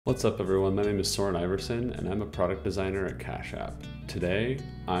What's up everyone, my name is Soren Iverson and I'm a product designer at Cash App. Today,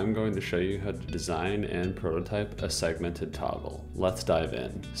 I'm going to show you how to design and prototype a segmented toggle. Let's dive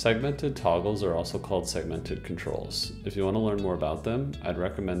in. Segmented toggles are also called segmented controls. If you want to learn more about them, I'd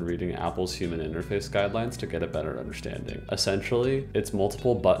recommend reading Apple's human interface guidelines to get a better understanding. Essentially, it's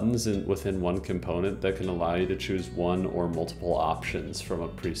multiple buttons within one component that can allow you to choose one or multiple options from a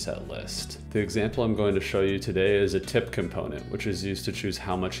preset list. The example I'm going to show you today is a tip component, which is used to choose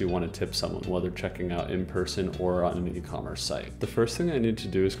how much you want to tip someone, whether checking out in person or on an e-commerce site. The first thing I need to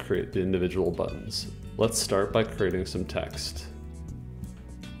do is create the individual buttons. Let's start by creating some text.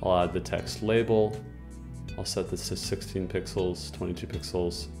 I'll add the text label. I'll set this to 16 pixels, 22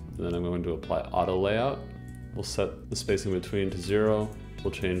 pixels, and then I'm going to apply auto layout. We'll set the spacing between to 0.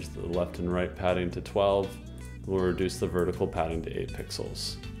 We'll change the left and right padding to 12. We'll reduce the vertical padding to 8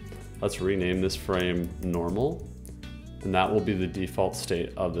 pixels. Let's rename this frame normal, and that will be the default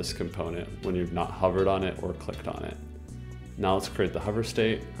state of this component when you've not hovered on it or clicked on it. Now let's create the hover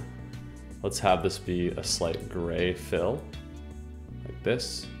state. Let's have this be a slight gray fill, like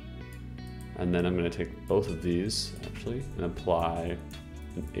this. And then I'm going to take both of these actually and apply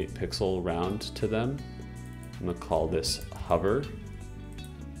an 8 pixel round to them. I'm going to call this hover.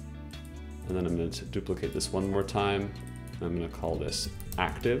 And then I'm going to duplicate this one more time. I'm going to call this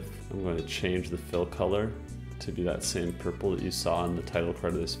active. I'm going to change the fill color to be that same purple that you saw in the title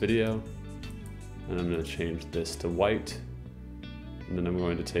card of this video. And I'm going to change this to white. And then I'm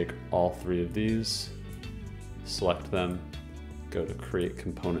going to take all three of these, select them, go to create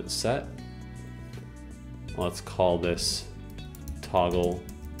component set. Let's call this toggle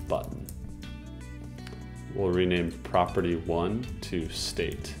button. We'll rename property 1 to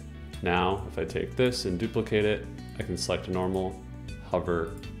state. Now, if I take this and duplicate it, I can select normal,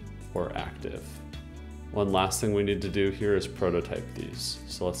 hover, or active. One last thing we need to do here is prototype these.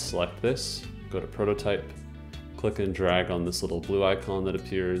 So let's select this, go to prototype, click and drag on this little blue icon that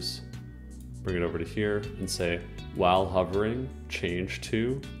appears, bring it over to here and say, while hovering, change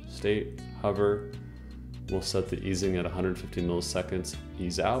to state, hover. We'll set the easing at 150 milliseconds,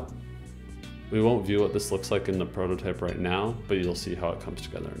 ease out. We won't view what this looks like in the prototype right now, but you'll see how it comes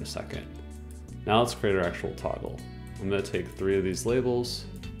together in a second. Now let's create our actual toggle. I'm going to take 3 of these labels.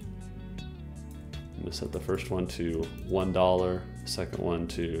 I'm going to set the first one to $1, second one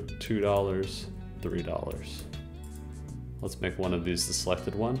to $2, $3. Let's make one of these the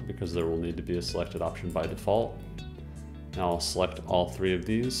selected one because there will need to be a selected option by default. Now I'll select all 3 of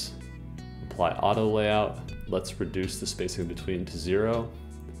these, apply auto layout. Let's reduce the spacing between to 0.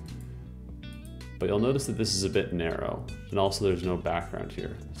 But you'll notice that this is a bit narrow, and also there's no background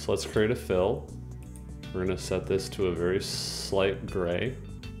here. So let's create a fill. We're going to set this to a very slight gray,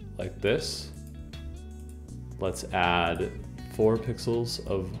 like this. Let's add 4 pixels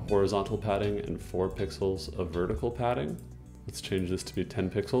of horizontal padding and 4 pixels of vertical padding. Let's change this to be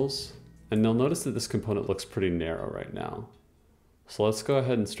 10 pixels. And you'll notice that this component looks pretty narrow right now. So let's go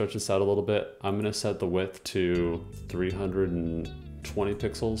ahead and stretch this out a little bit. I'm going to set the width to 320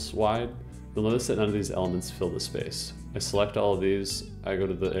 pixels wide. You'll notice that none of these elements fill the space. I select all of these, I go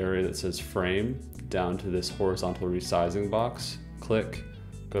to the area that says frame, down to this horizontal resizing box, click,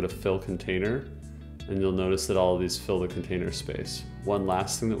 go to fill container, and you'll notice that all of these fill the container space. One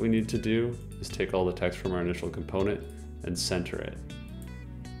last thing that we need to do is take all the text from our initial component and center it.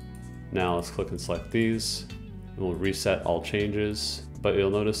 Now let's click and select these, and we'll reset all changes. But you'll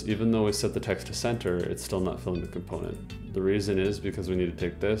notice even though we set the text to center, it's still not filling the component. The reason is because we need to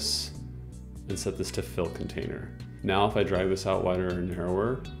take this and set this to fill container. Now if I drag this out wider or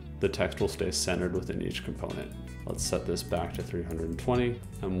narrower, the text will stay centered within each component. Let's set this back to 320.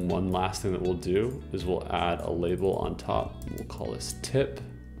 And one last thing that we'll do is we'll add a label on top. We'll call this tip,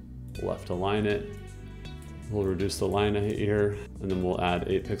 left align it. We'll reduce the line height here, and then we'll add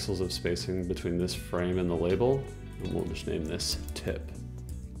 8 pixels of spacing between this frame and the label, and we'll just name this tip.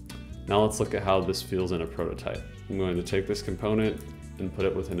 Now let's look at how this feels in a prototype. I'm going to take this component and put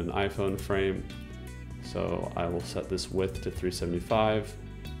it within an iPhone frame. So I will set this width to 375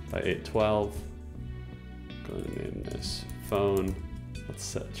 by 812. I'm going to name this phone.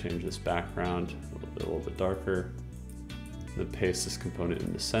 Let's change this background a little bit darker. Then paste this component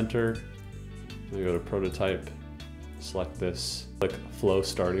in the center. I'm going to go to prototype, select this, click flow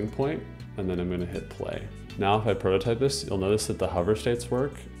starting point, and then I'm going to hit play. Now if I prototype this, you'll notice that the hover states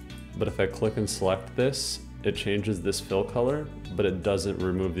work, but if I click and select this, it changes this fill color, but it doesn't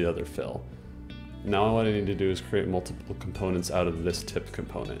remove the other fill. Now what I need to do is create multiple components out of this tip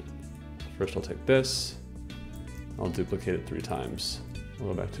component. First I'll take this, I'll duplicate it 3 times.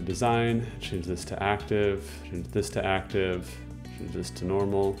 We'll go back to design, change this to active, change this to active, change this to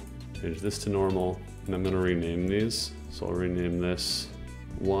normal, change this to normal, and I'm gonna rename these. So I'll rename this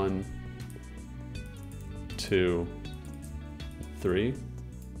 1, 2, 3.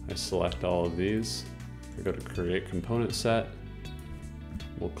 I select all of these. I go to create component set.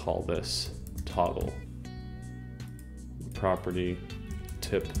 We'll call this toggle. Property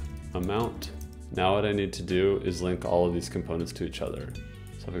tip amount. Now what I need to do is link all of these components to each other.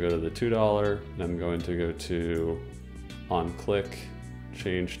 So if I go to the $2, and I'm going to go to on click,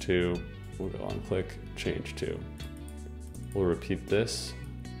 change to, we'll go on click, change to. We'll repeat this,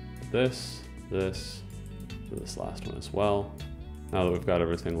 this, for this last one as well. Now that we've got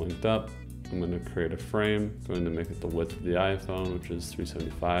everything linked up, I'm going to create a frame, going to make it the width of the iPhone, which is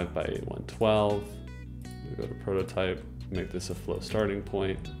 375 by 8112. We'll go to prototype, make this a flow starting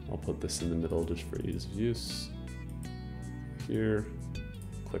point. I'll put this in the middle just for ease of use. Here,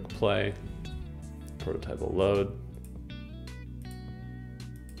 click play, prototype will load.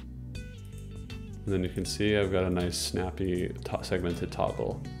 And then you can see I've got a nice snappy segmented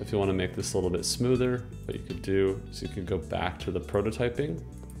toggle. If you want to make this a little bit smoother, what you could do is you could go back to the prototyping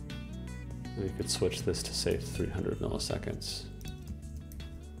and you could switch this to say 300 milliseconds.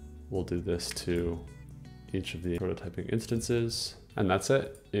 We'll do this to each of the prototyping instances. And that's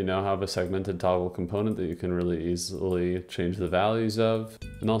it. You now have a segmented toggle component that you can really easily change the values of.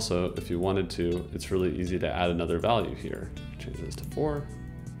 And also, if you wanted to, it's really easy to add another value here. Change this to 4.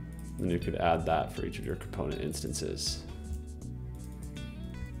 And you could add that for each of your component instances.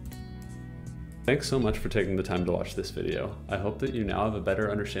 Thanks so much for taking the time to watch this video. I hope that you now have a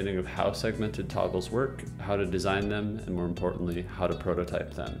better understanding of how segmented toggles work, how to design them, and more importantly, how to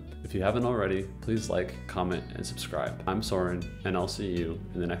prototype them. If you haven't already, please like, comment, and subscribe. I'm Soren, and I'll see you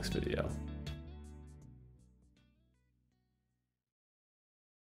in the next video.